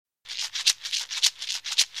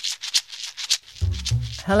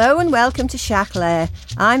Hello and welcome to Shiaght Laa.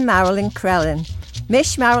 I'm Maralyn Crellin.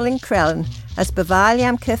 Mish Maralyn Crellin as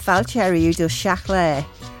Bavaliam Kerfalcheriu do Shiaght Laa.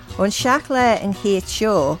 On Shiaght Laa and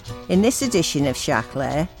Shiaght, in this edition of Shiaght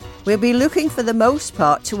Laa, we'll be looking for the most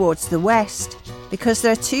part towards the west, because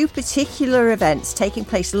there are two particular events taking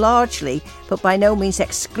place largely, but by no means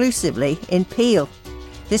exclusively, in Peel.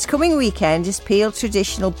 This coming weekend is Peel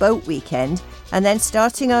Traditional Boat Weekend, and then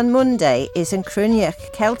starting on Monday is Yn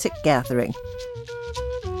Chruinnaght Celtic Gathering.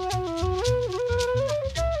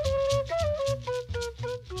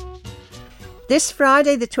 This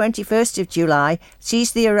Friday, the 21st of July,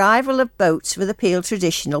 sees the arrival of boats for the Peel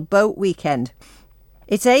Traditional Boat Weekend.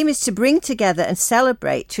 Its aim is to bring together and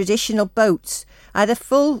celebrate traditional boats, either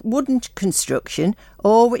full wooden construction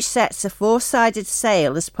or which sets a four-sided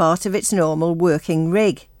sail as part of its normal working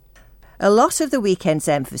rig. A lot of the weekend's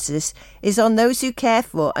emphasis is on those who care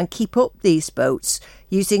for and keep up these boats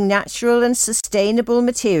using natural and sustainable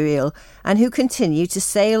material and who continue to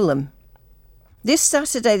sail them. This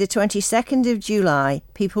Saturday, the 22nd of July,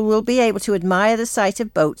 people will be able to admire the sight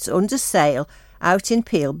of boats under sail out in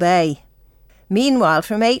Peel Bay. Meanwhile,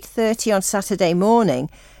 from 8:30 on Saturday morning,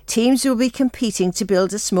 teams will be competing to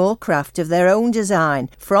build a small craft of their own design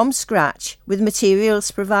from scratch with materials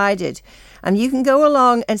provided. And you can go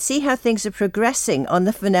along and see how things are progressing on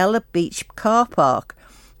the Fenella Beach car park,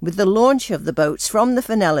 with the launch of the boats from the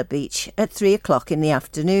Fenella Beach at 3 o'clock in the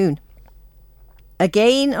afternoon.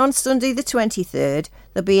 Again, on Sunday the 23rd,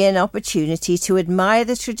 there'll be an opportunity to admire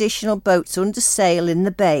the traditional boats under sail in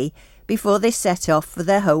the bay before they set off for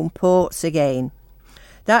their home ports again.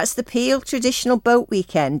 That's the Peel Traditional Boat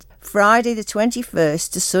Weekend, Friday the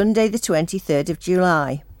 21st to Sunday the 23rd of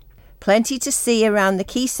July. Plenty to see around the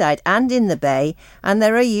quayside and in the bay, and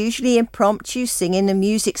there are usually impromptu singing and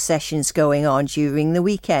music sessions going on during the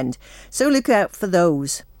weekend, so look out for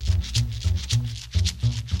those.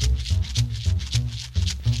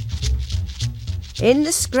 In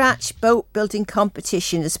the Scratch boat building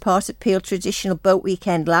competition as part of Peel Traditional Boat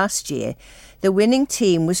Weekend last year, the winning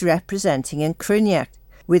team was representing Yn Chruinnaght,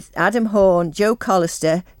 with Adam Horn, Joe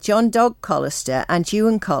Callister, John Dog Callister and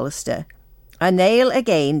Ewan Callister, and they'll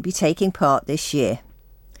again be taking part this year.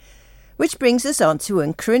 Which brings us on to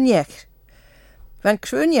Yn Chruinnaght. Van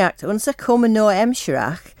Chruinnaght unsa cuman no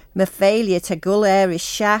emshrach, me failure to gull is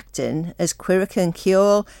Shiaghtan as Quirrican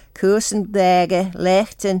Kjol, Kursenberger,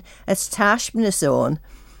 Lechten as Tashbnason,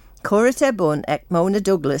 Currit Ebun ek Mona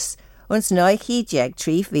Douglas, ons Nike jeg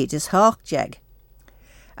 3 vidas hawkjeg.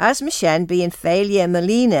 As Mishen being failure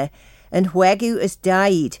Melina, and Hwegu as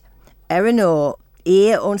died, Erinor,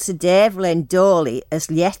 ear ons a devlin dolly as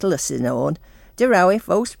Lietlesen on, de rau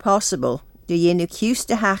most possible, do ye nu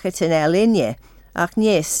custa hacketen elinje, ach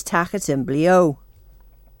nies tacketen blio.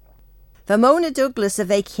 Mona Douglas a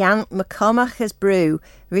ve ciant macomach as brew,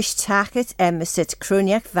 rish tacket emissit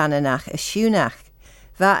Chruinnaght vananach as Chruinnaght.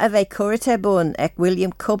 Va a ve currit ebun ek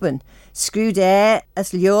William Cubban, screwed air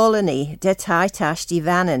as Liolani de taitashti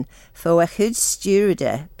vanan, fo a chud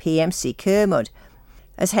stewrida PMC Kermud.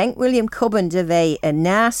 As Henk William Cubban de ve a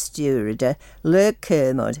na stewrida lurg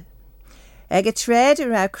Kermud. Eg a tred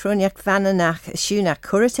arau Chruinnaght vananach as Chruinnaght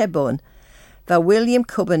currit ebun, va William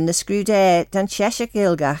Cubban na screwed air dan Cheshire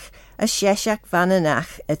Gilgach as Sheshach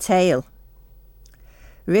vananach a tail.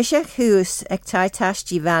 Rishach Hus ek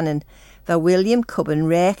taitashti vanan, va William Cubban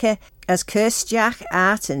reka as Kirstjach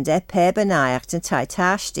Arten de Perbanacht and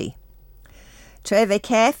taitashti. Treve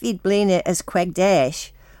carefid blina as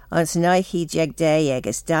Quegdash, ons Nike jeg dayeg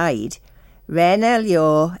as died, Rena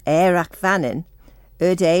Lior Erach vanan,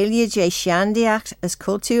 Erdelia je Shandiach as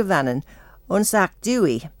Kultur vanan, ons ac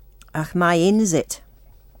dewey, ach my inzit.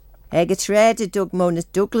 Eg a tred Doug Mona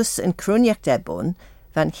Douglas and Chruinnaght ebun,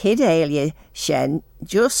 van Hidelia shen,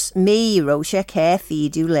 just me rocha carefee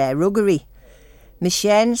do le ruggery.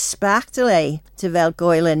 Mishen spachtele, terwijl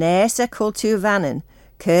goyle nesa cultuur vannen,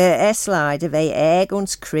 keur eslide of egg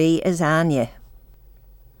ons cree as anje.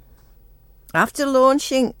 After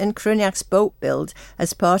launching Yn Chruinnacht's boat build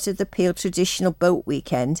as part of the Peel Traditional Boat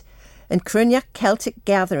Weekend, Yn Chruinnaght Celtic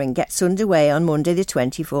Gathering gets underway on Monday the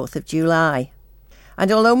 24th of July.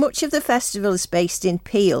 And although much of the festival is based in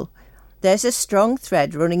Peel, there's a strong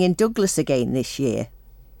thread running in Douglas again this year.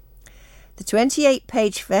 The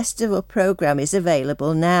 28-page festival programme is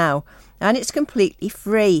available now, and it's completely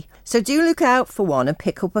free, so do look out for one and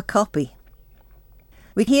pick up a copy.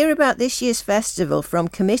 We hear about this year's festival from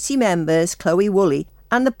committee members Chloe Woolley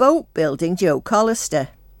and the boat building Joe Callister.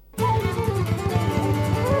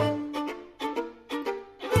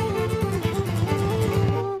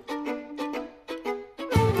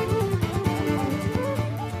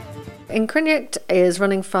 Yn Chruinnaght is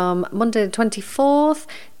running from Monday the 24th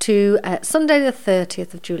to Sunday the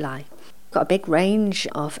 30th of July. We've got a big range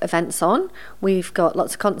of events on. We've got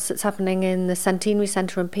lots of concerts happening in the Centenary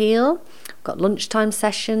Centre in Peel. We've got lunchtime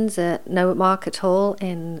sessions at Noah Market Hall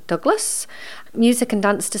in Douglas. Music and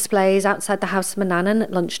dance displays outside the House of Manannan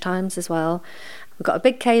at lunchtimes as well. We've got a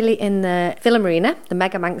big ceilidh in the Villa Marina, the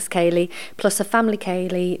Mega Manx ceilidh, plus a family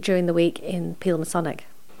ceilidh during the week in Peel Masonic.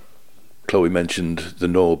 Chloe mentioned the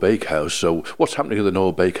Noah Bakehouse, so what's happening at the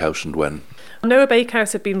Noah Bakehouse and when? Noah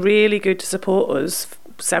Bakehouse have been really good to support us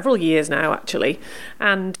several years now actually,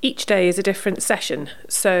 and each day is a different session.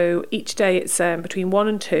 So each day it's between 1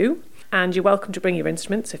 and 2, and you're welcome to bring your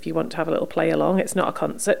instruments if you want to have a little play along. It's not a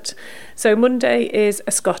concert. So Monday is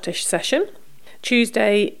a Scottish session,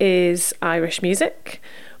 Tuesday is Irish music,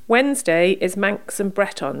 Wednesday is Manx and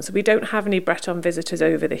Breton. So we don't have any Breton visitors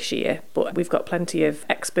over this year, but we've got plenty of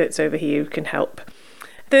experts over here who can help.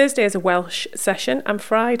 Thursday is a Welsh session, and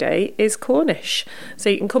Friday is Cornish. So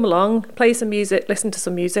you can come along, play some music, listen to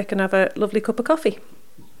some music, and have a lovely cup of coffee.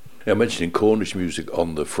 Yeah, mentioning Cornish music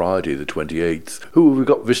on the Friday, the 28th. Who have we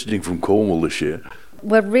got visiting from Cornwall this year?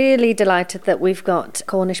 We're really delighted that we've got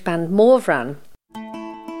Cornish band Morvran.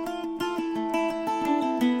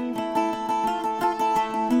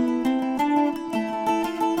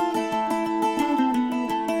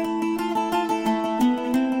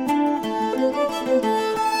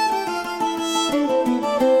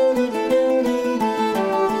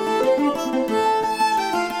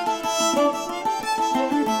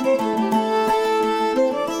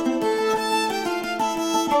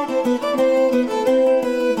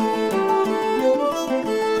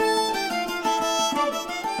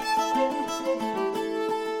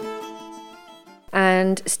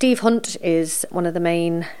 And Steve Hunt is one of the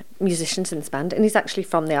main musicians in this band, and he's actually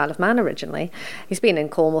from the Isle of Man originally. He's been in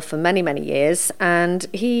Cornwall for many, many years, and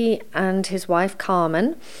he and his wife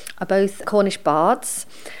Carmen are both Cornish bards.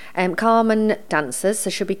 Carmen dances, so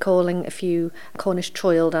she'll be calling a few Cornish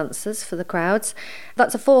troil dancers for the crowds.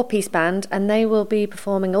 That's a 4-piece band, and they will be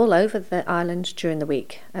performing all over the island during the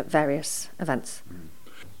week at various events.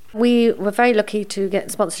 We were very lucky to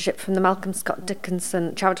get sponsorship from the Malcolm Scott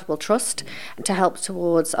Dickinson Charitable Trust to help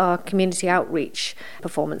towards our community outreach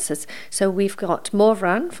performances. So we've got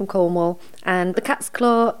Morvran from Cornwall and the Cat's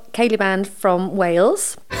Claw Ceilidh Band from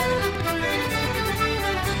Wales.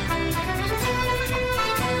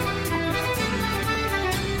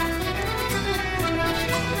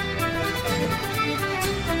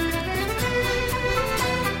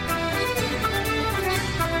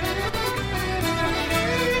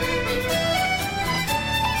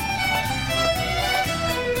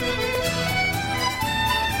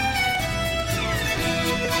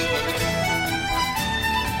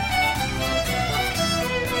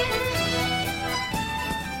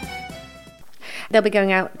 They'll be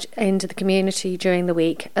going out into the community during the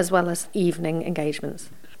week as well as evening engagements.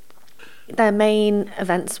 Their main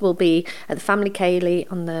events will be at the Family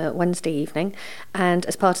Ceilidh on the Wednesday evening and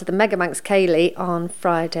as part of the Mega Manx Ceilidh on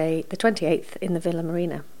Friday the 28th in the Villa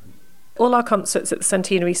Marina. All our concerts at the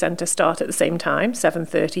Centenary Centre start at the same time,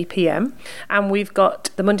 7:30 p.m. And we've got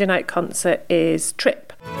the Monday night concert is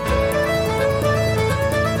Trip.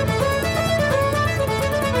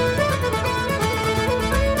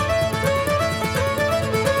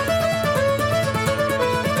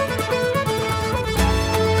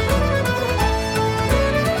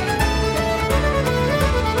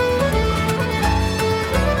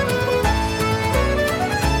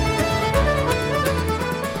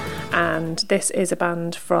 And this is a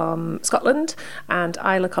band from Scotland, and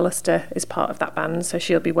Isla Callister is part of that band, so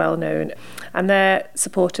she'll be well known. And they're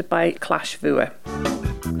supported by Clash Vua.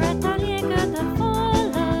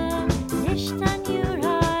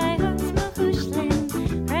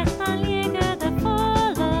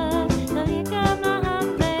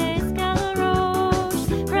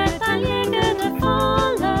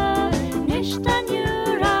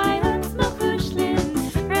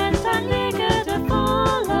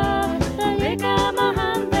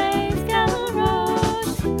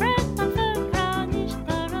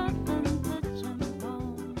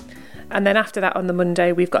 And then after that on the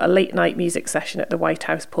Monday, we've got a late night music session at the White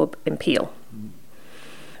House pub in Peel.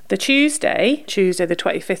 The Tuesday the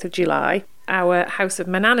 25th of July, our House of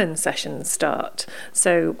Manannan sessions start.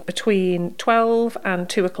 So between 12 and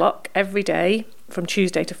 2 o'clock every day from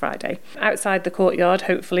Tuesday to Friday. Outside the courtyard,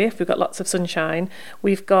 hopefully, if we've got lots of sunshine,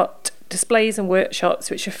 we've got displays and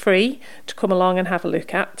workshops which are free to come along and have a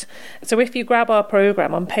look at. So if you grab our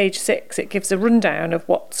programme on page 6, it gives a rundown of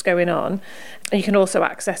what's going on. And you can also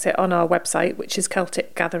access it on our website, which is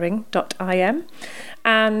celticgathering.im.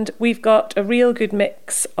 And we've got a real good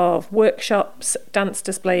mix of workshops, dance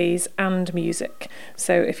displays and music.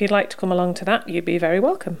 So if you'd like to come along to that, you'd be very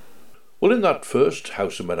welcome. Well, in that first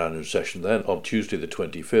House of Mynannon session then, on Tuesday the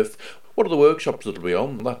 25th, what are the workshops that will be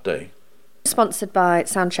on that day? Sponsored by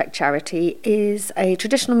Soundcheck Charity is a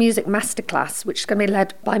traditional music masterclass, which is going to be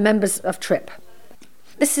led by members of TRIP.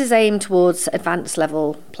 This is aimed towards advanced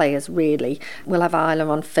level players, really. We'll have Isla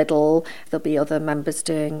on fiddle, there'll be other members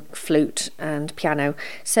doing flute and piano.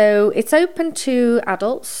 So it's open to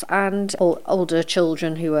adults and older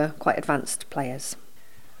children who are quite advanced players.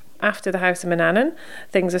 After the House of Mynannon,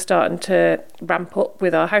 things are starting to ramp up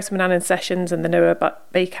with our House of Mynannon sessions and the Noah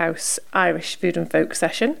Bakehouse Irish Food and Folk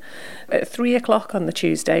session. At 3 o'clock on the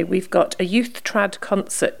Tuesday, we've got a youth trad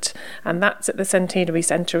concert, and that's at the Centenary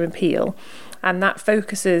Centre in Peel. And that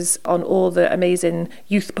focuses on all the amazing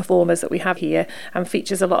youth performers that we have here and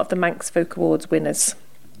features a lot of the Manx Folk Awards winners.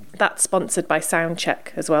 That's sponsored by Soundcheck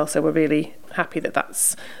as well, so we're really happy that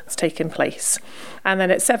that's taken place. And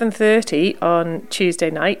then at 7:30 on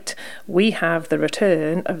Tuesday night, we have the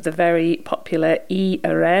return of the very popular Yn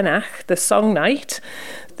Chruinnaght, the song night.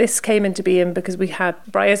 This came into being because we had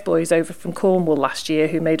Briar's Boys over from Cornwall last year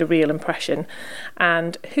who made a real impression.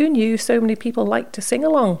 And who knew so many people like to sing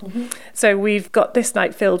along? Mm-hmm. So we've got this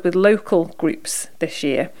night filled with local groups this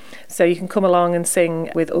year. So you can come along and sing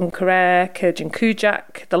with Yn Chruinnaght, Cyrgen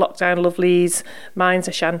Cúideach, the Lockdown Lovelies, Mines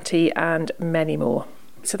Ashanti and many more.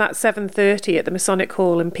 So that's 7:30 at the Masonic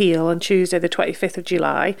Hall in Peel on Tuesday the 25th of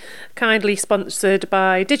July, kindly sponsored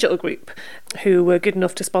by Digital Group, who were good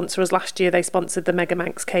enough to sponsor us last year. They sponsored the Mega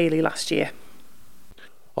Manx Ceilidh last year.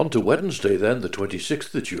 On to Wednesday then, the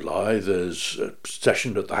 26th of July, there's a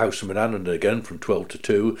session at the House of Mynannon again from 12 to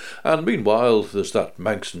 2, and meanwhile there's that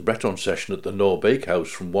Manx and Breton session at the Noah Bakehouse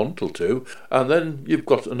from 1 till 2, and then you've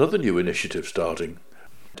got another new initiative starting.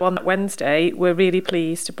 On that Wednesday, we're really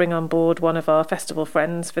pleased to bring on board one of our festival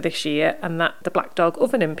friends for this year, and that the Black Dog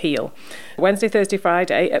Oven in Peel. Wednesday, Thursday,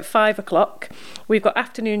 Friday at 5 o'clock. We've got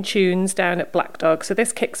afternoon tunes down at Black Dog, so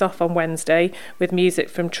this kicks off on Wednesday with music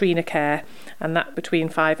from Trina Kerr, and that between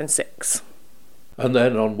 5 and 6. And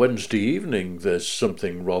then on Wednesday evening, there's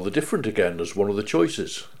something rather different again as one of the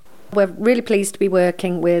choices. We're really pleased to be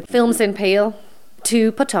working with Films in Peel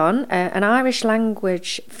to put on an Irish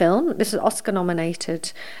language film. This is an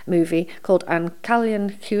Oscar-nominated movie called Yn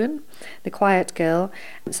Chruinnaght, The Quiet Girl.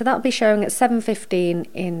 So that'll be showing at 7:15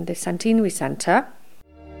 in the Centenary Centre.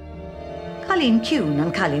 Calín Ciún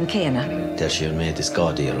an Calín Céna. Del siúl mé is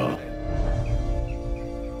Gádíará.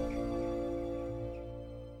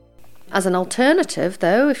 As an alternative,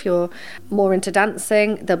 though, if you're more into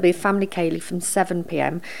dancing, there'll be Family Ceilidh from 7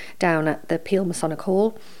 p.m. down at the Peel Masonic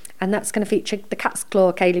Hall. And that's going to feature the Cat's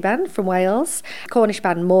Claw Ceilidh Band from Wales, Cornish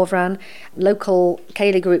band Morvran, local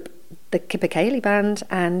Ceilidh group, the Kipper Ceilidh Band,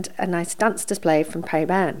 and a nice dance display from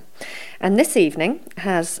Peyban. And this evening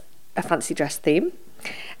has a fancy dress theme.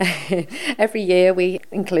 Every year we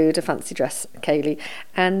include a fancy dress Ceilidh,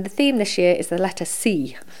 and the theme this year is the letter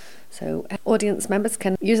C. So audience members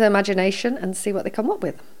can use their imagination and see what they come up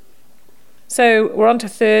with. So we're on to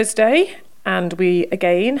Thursday. And we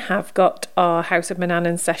again have got our House of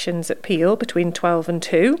Mynannon sessions at Peel between 12 and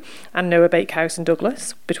 2, and Noah Bakehouse in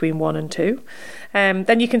Douglas between 1 and 2.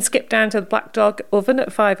 Then you can skip down to the Black Dog Oven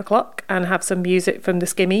at 5 o'clock and have some music from the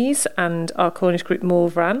Skimmies and our Cornish group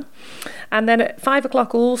Morvran. And then at 5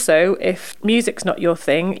 o'clock also, if music's not your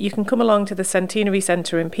thing, you can come along to the Centenary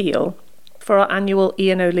Centre in Peel for our annual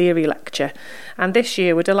Ian O'Leary lecture. And this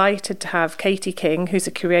year we're delighted to have Katie King, who's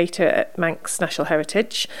a curator at Manx National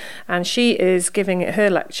Heritage, and she is giving her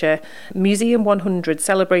lecture, Museum 100,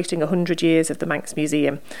 celebrating 100 years of the Manx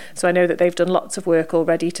Museum. So I know that they've done lots of work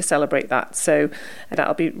already to celebrate that, so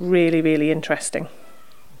that'll be really, really interesting.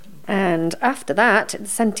 And after that, at the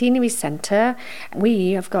Centenary Centre,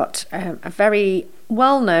 we have got a very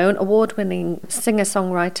well-known, award-winning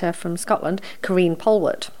singer-songwriter from Scotland, Corrine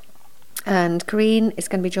Polwood. And Corrine is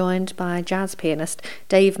going to be joined by jazz pianist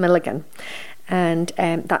Dave Milligan. And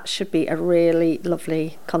that should be a really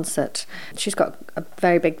lovely concert. She's got a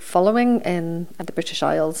very big following at the British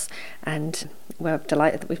Isles, and we're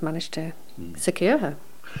delighted that we've managed to secure her.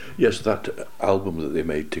 Yes, that album that they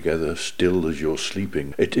made together, Still As You're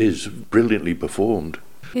Sleeping, it is brilliantly performed.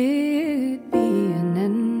 It being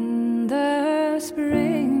in the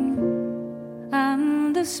spring,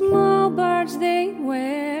 and the small birds they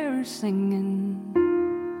were singing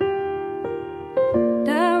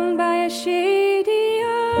down by a shady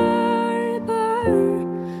yard.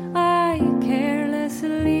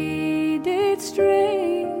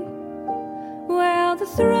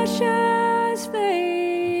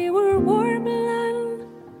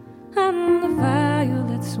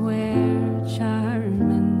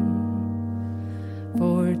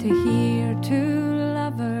 to hear two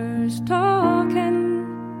lovers talking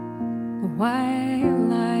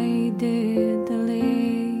while I did the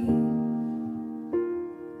lay.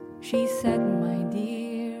 She said, my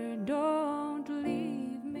dear, don't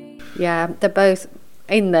leave me. Yeah, they're both,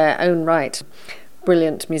 in their own right,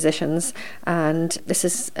 brilliant musicians, and this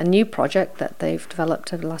is a new project that they've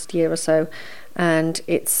developed over the last year or so, and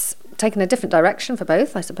it's taken a different direction for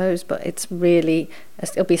both, I suppose, but it'll be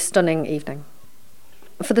a stunning evening.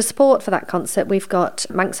 For the support for that concert, we've got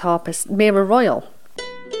Manx harpist Mira Royal.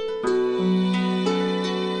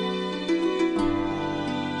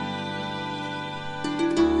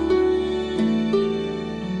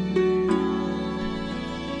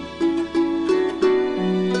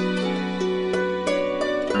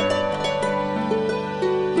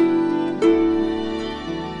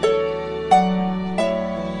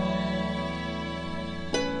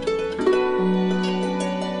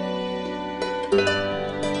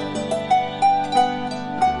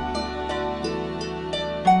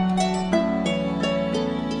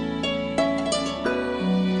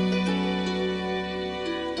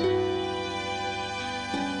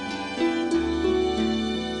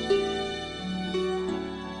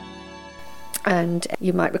 And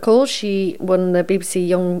you might recall she won the BBC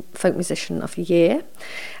Young Folk Musician of the Year,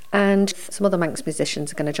 and some other Manx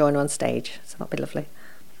musicians are going to join her on stage, so that'll be lovely.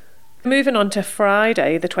 Moving on to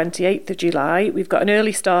Friday, the 28th of July, we've got an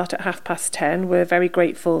early start at 10:30. We're very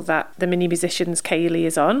grateful that the Mini Musicians Ceilidh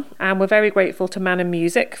is on, and we're very grateful to Man and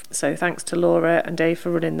Music. So thanks to Laura and Dave for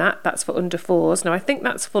running that. That's for under fours. Now, I think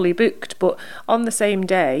that's fully booked, but on the same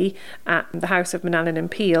day at the House of Manannan and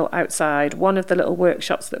Peel outside, one of the little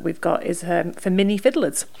workshops that we've got is for mini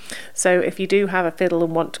fiddlers. So if you do have a fiddle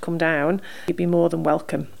and want to come down, you'd be more than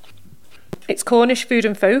welcome. It's Cornish Food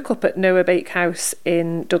and Folk up at Noah Bakehouse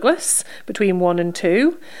in Douglas between 1 and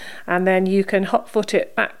 2, and then you can hot foot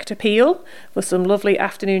it back to Peel for some lovely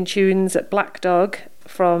afternoon tunes at Black Dog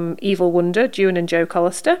from Evil Wonder, June and Joe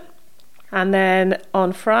Callister. And then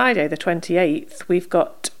on Friday the 28th we've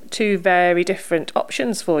got two very different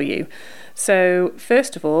options for you. So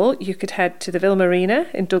first of all, you could head to the Ville Marina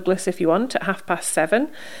in Douglas if you want at 7:30.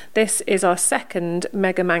 This is our second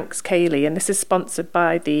Mega Manx Ceilidh, and this is sponsored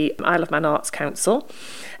by the Isle of Man Arts Council.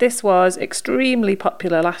 This was extremely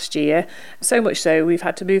popular last year, so much so we've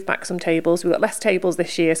had to move back some tables. We've got less tables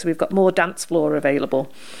this year, so we've got more dance floor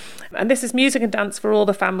available. And this is music and dance for all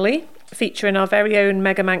the family, featuring our very own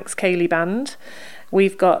Mega Manx Ceilidh band.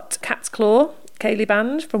 We've got Cat's Claw Ceilidh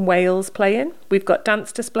band from Wales playing. We've got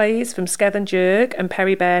dance displays from Sketh and Jurg and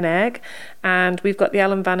Perry Bairn Egg, and we've got the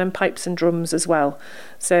Alan Vanham pipes and drums as well.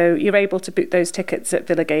 So you're able to book those tickets at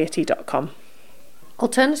villagaiety.com.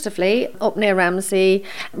 Alternatively, up near Ramsey,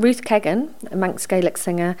 Ruth Kegan, a Manx Gaelic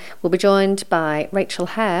singer, will be joined by Rachel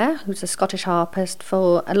Hare, who's a Scottish harpist,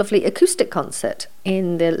 for a lovely acoustic concert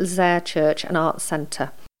in the Lzair Church and Arts Centre.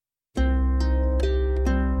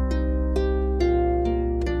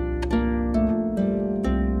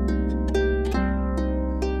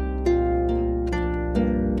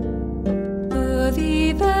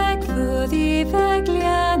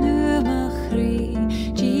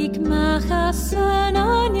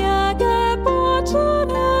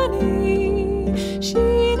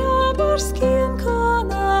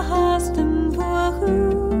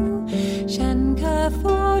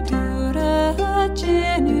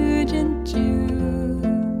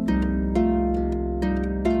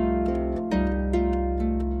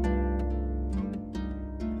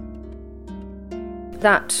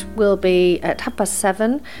 That will be at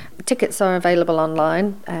 7:30. Tickets are available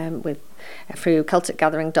online through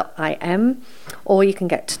celticgathering.im, or you can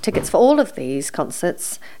get tickets for all of these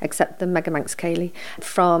concerts except the Mega Manx Ceilidh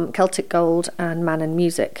from Celtic Gold and Man and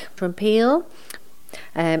Music from Peel.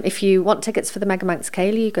 If you want tickets for the Mega Manx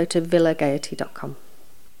Ceilidh, you go to villagaiety.com.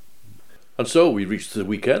 And so we reached the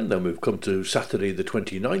weekend, then we've come to Saturday the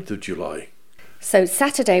 29th of July. So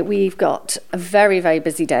Saturday we've got a very, very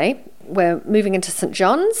busy day. We're moving into St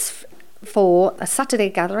John's for a Saturday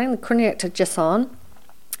gathering, the Yn Chruinnaght Celtic,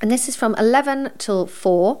 and this is from 11 till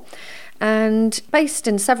 4, and based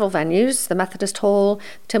in several venues, the Methodist Hall,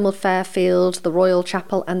 Tynwald Fairfield, the Royal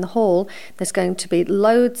Chapel and the Hall. There's going to be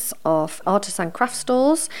loads of artisan craft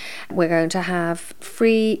stalls. We're going to have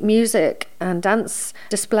free music and dance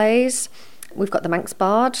displays. We've got the Manx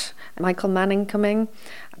Bard, Michael Manning, coming.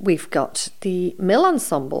 We've got the Mill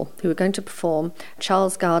Ensemble, who are going to perform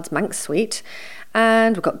Charles Gard's Manx Suite.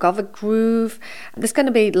 And we've got Govard Groove. There's going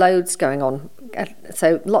to be loads going on,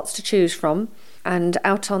 so lots to choose from. And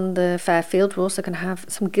out on the Fairfield, we're also going to have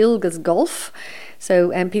some Gilgas Golf. So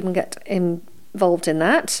people can get involved in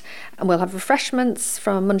that. And we'll have refreshments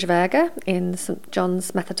from Mungeverga in St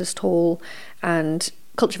John's Methodist Hall, and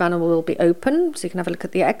Culture Van will be open, so you can have a look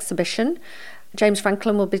at the exhibition. James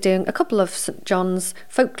Franklin will be doing a couple of St John's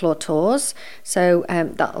folklore tours, so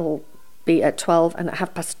that'll be at 12 and at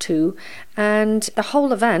 2:30, and the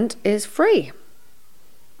whole event is free.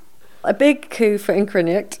 A big coup for Yn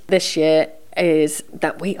Chruinnaght this year is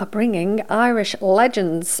that we are bringing Irish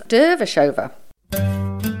legends dervish over.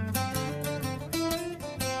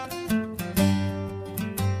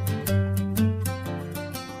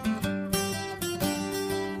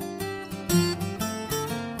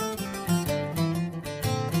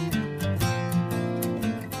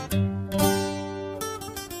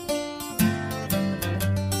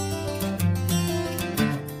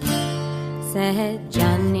 Said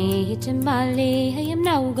Johnny to Molly, I am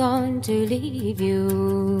now going to leave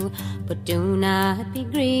you, but do not be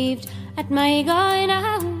grieved at my going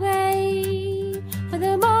away, for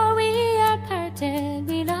the more we are parted,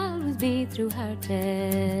 we'll always be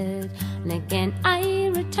through-hearted, and again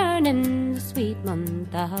I return in the sweet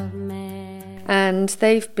month of May. And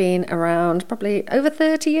they've been around probably over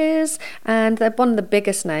 30 years, and they're one of the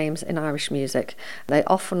biggest names in Irish music. They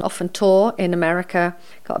often tour in America,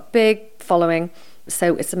 got a big following,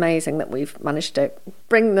 so it's amazing that we've managed to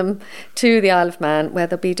bring them to the Isle of Man, where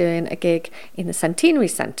they'll be doing a gig in the Centenary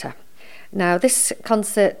Centre. Now, this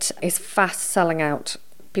concert is fast selling out.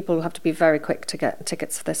 People will have to be very quick to get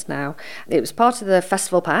tickets for this now. It was part of the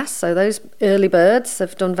festival pass, so those early birds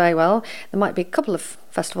have done very well. There might be a couple of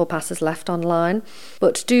festival passes left online,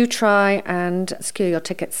 but do try and secure your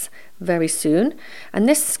tickets very soon. And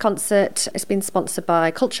this concert has been sponsored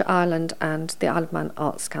by Culture Ireland and the Isle of Man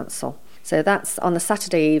Arts Council. So that's on the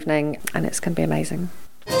Saturday evening, and it's going to be amazing.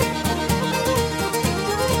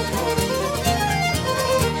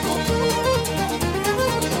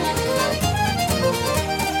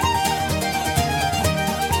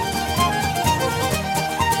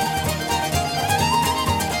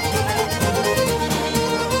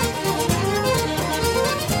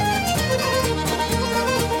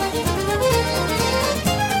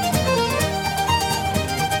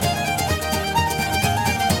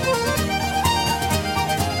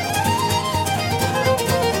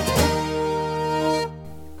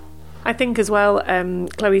 I think as well,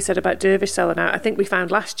 Chloe said about dervish selling out, I think we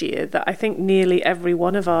found last year that I think nearly every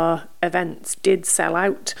one of our events did sell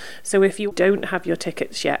out. So if you don't have your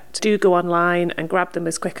tickets yet, do go online and grab them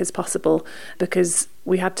as quick as possible, because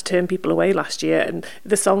we had to turn people away last year, and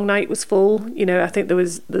the song night was full. You know, I think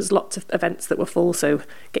there's lots of events that were full, so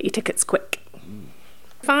get your tickets quick.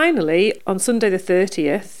 Finally, on Sunday the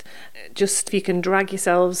 30th, just if you can drag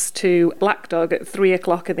yourselves to Black Dog at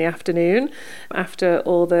 3:00 in the afternoon, after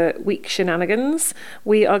all the week shenanigans,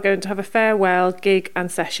 we are going to have a farewell gig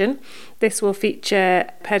and session. This will feature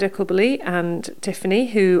Peder Kubbely and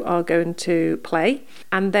Tiffany, who are going to play,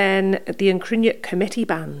 and then the Yn Chruinnaght Committee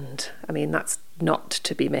Band. I mean, that's not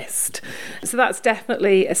to be missed. So that's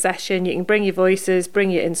definitely a session. You can bring your voices,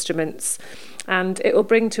 bring your instruments, and it will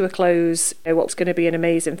bring to a close what's going to be an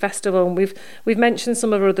amazing festival. And we've mentioned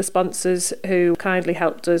some of our other sponsors who kindly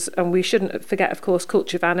helped us, and we shouldn't forget, of course,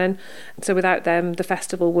 Culture Van. So without them, the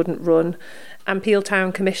festival wouldn't run. And Peel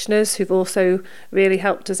Town Commissioners, who've also really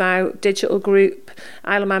helped us out, Digital Group,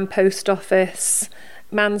 Isle of Man Post Office,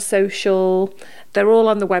 Man Social. They're all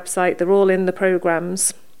on the website. They're all in the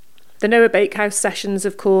programmes. The Noah Bakehouse sessions,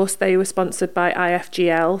 of course, they were sponsored by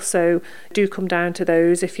IFGL, so do come down to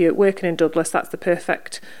those. If you're working in Douglas, that's the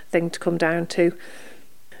perfect thing to come down to.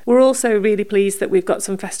 We're also really pleased that we've got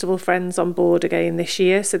some festival friends on board again this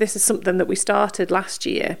year. So this is something that we started last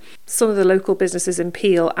year. Some of the local businesses in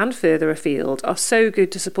Peel and further afield are so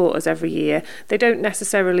good to support us every year. They don't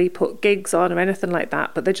necessarily put gigs on or anything like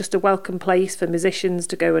that, but they're just a welcome place for musicians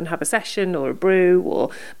to go and have a session or a brew or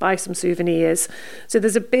buy some souvenirs. So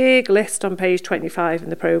there's a big list on page 25 in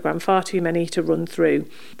the programme, far too many to run through.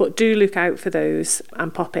 But do look out for those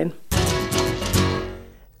and pop in.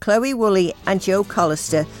 Chloe Woolley and Joe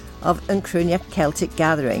Callister of Yn Chruinnaght Celtic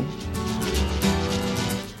Gathering.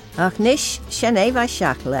 Ach nish sianei vai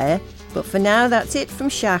Shiaght Laa, but for now that's it from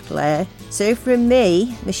Shiaght Laa. So from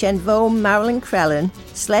me, Michelle Maralyn Crellin,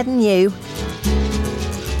 sledding you.